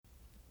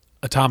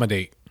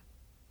Etomidate.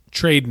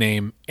 Trade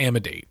name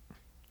Amidate.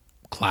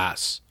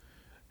 Class: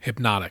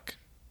 hypnotic.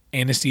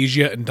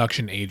 Anesthesia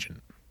induction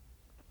agent.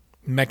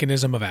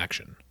 Mechanism of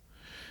action: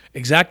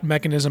 exact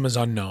mechanism is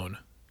unknown.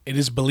 It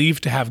is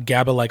believed to have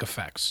GABA-like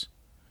effects.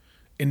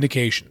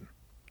 Indication: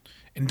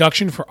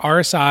 induction for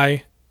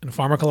RSI and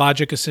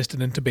pharmacologic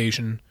assisted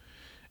intubation,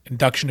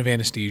 induction of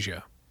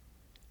anesthesia.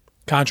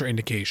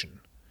 Contraindication: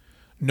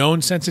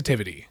 known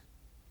sensitivity.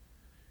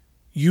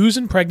 Use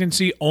in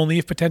pregnancy only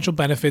if potential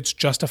benefits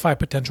justify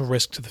potential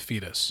risk to the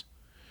fetus.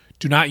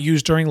 Do not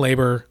use during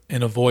labor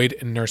and avoid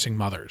in nursing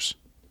mothers.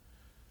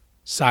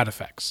 Side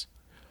effects: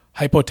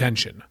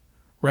 hypotension,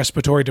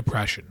 respiratory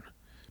depression,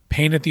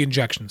 pain at the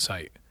injection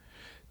site,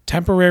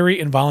 temporary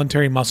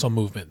involuntary muscle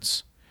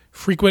movements,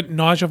 frequent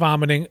nausea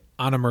vomiting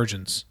on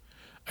emergence,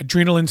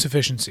 adrenal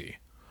insufficiency,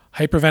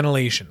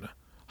 hyperventilation,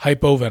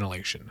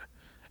 hypoventilation,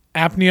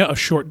 apnea of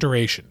short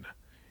duration,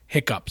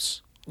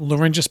 hiccups,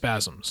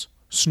 laryngospasms,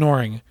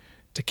 snoring,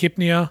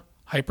 tachypnea,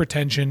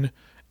 hypertension,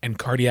 and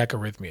cardiac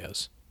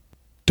arrhythmias.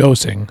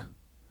 Dosing: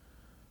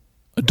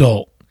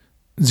 adult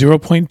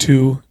 0.2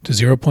 to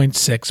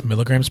 0.6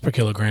 milligrams per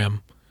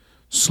kilogram,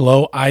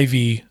 slow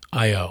IV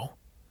IO.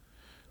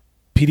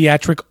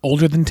 Pediatric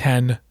older than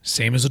 10,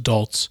 same as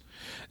adults,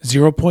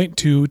 0.2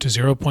 to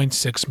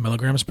 0.6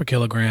 milligrams per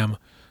kilogram,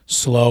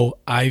 slow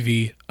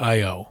IV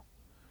IO.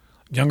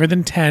 Younger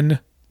than 10,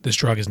 this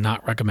drug is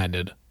not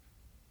recommended.